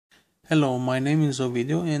Hello, my name is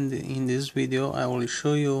Ovidio, and in this video I will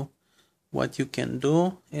show you what you can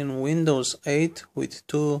do in Windows 8 with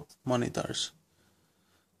two monitors.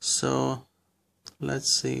 So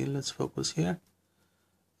let's see, let's focus here.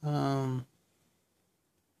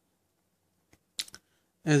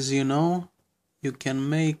 As you know, you can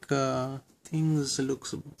make things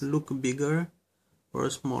look bigger or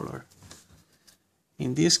smaller.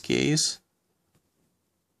 In this case,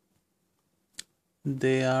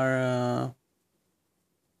 they are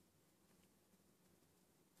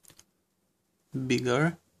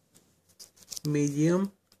bigger,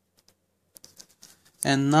 medium,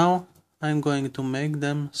 and now I'm going to make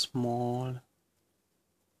them small.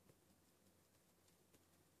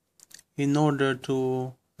 In order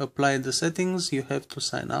to apply the settings, you have to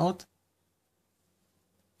sign out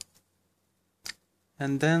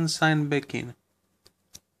and then sign back in.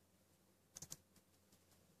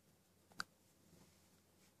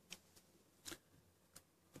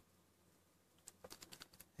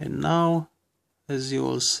 And now, as you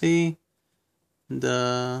will see,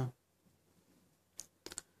 the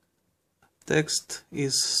text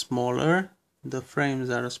is smaller, the frames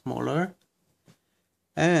are smaller,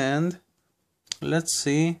 and let's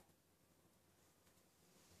see,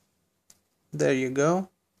 there you go.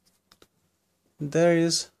 There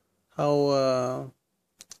is how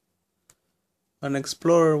an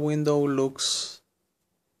Explorer window looks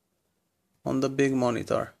on the big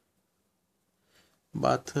monitor.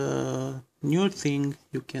 But new thing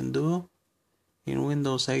you can do in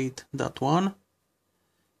Windows 8.1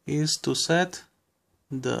 is to set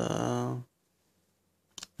the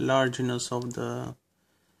largeness of the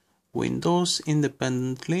windows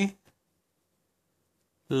independently,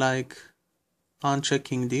 like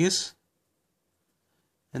unchecking this,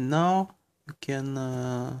 and now you can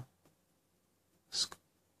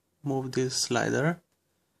move this slider,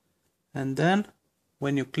 and then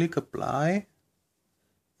when you click apply,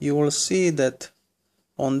 you will see that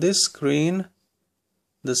on this screen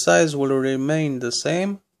the size will remain the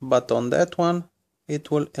same, but on that one it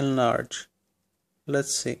will enlarge.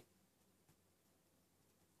 Let's see.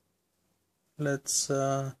 Let's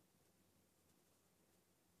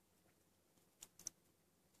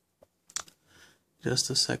just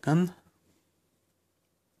a second.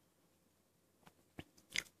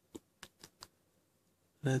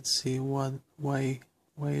 Let's see why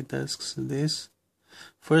it asks this.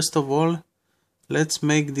 First of all, let's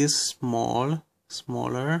make this smaller.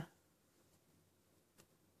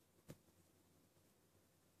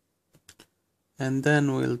 And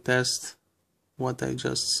then we'll test what I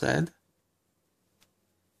just said.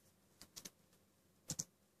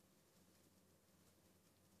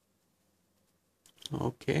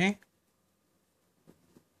 Okay.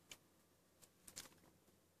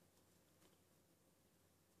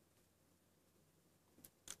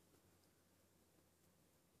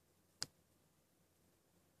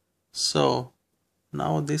 So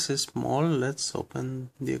now this is small. Let's open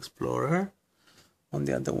the Explorer on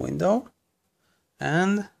the other window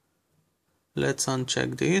and let's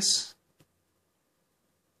uncheck this.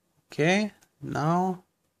 Okay, now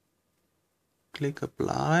click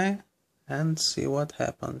apply and see what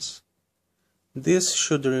happens. This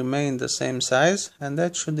should remain the same size and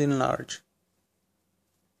that should enlarge.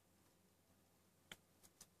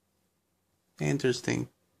 Interesting.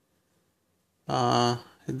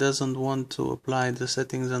 It doesn't want to apply the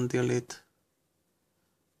settings until it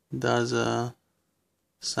does a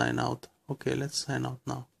sign out. Okay, let's sign out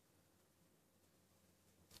now.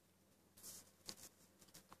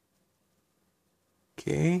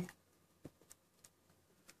 Okay,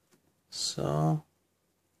 so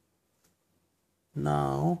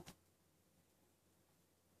now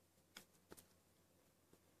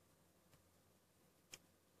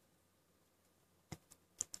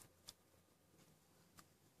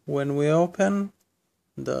when we open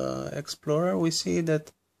the Explorer, we see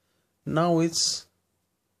that now it's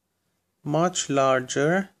much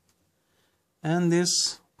larger and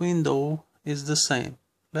this window is the same.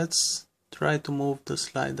 Let's try to move the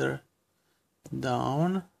slider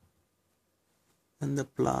down and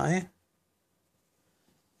apply,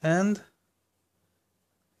 and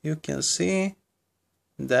you can see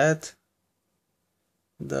that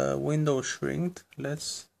the window shrinked.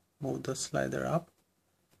 Let's move the slider up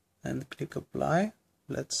and click apply.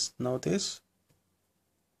 Let's notice,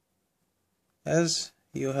 as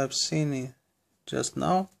you have seen just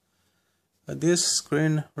now, this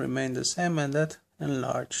screen remained the same and that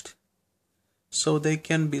enlarged. So they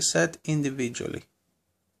can be set individually.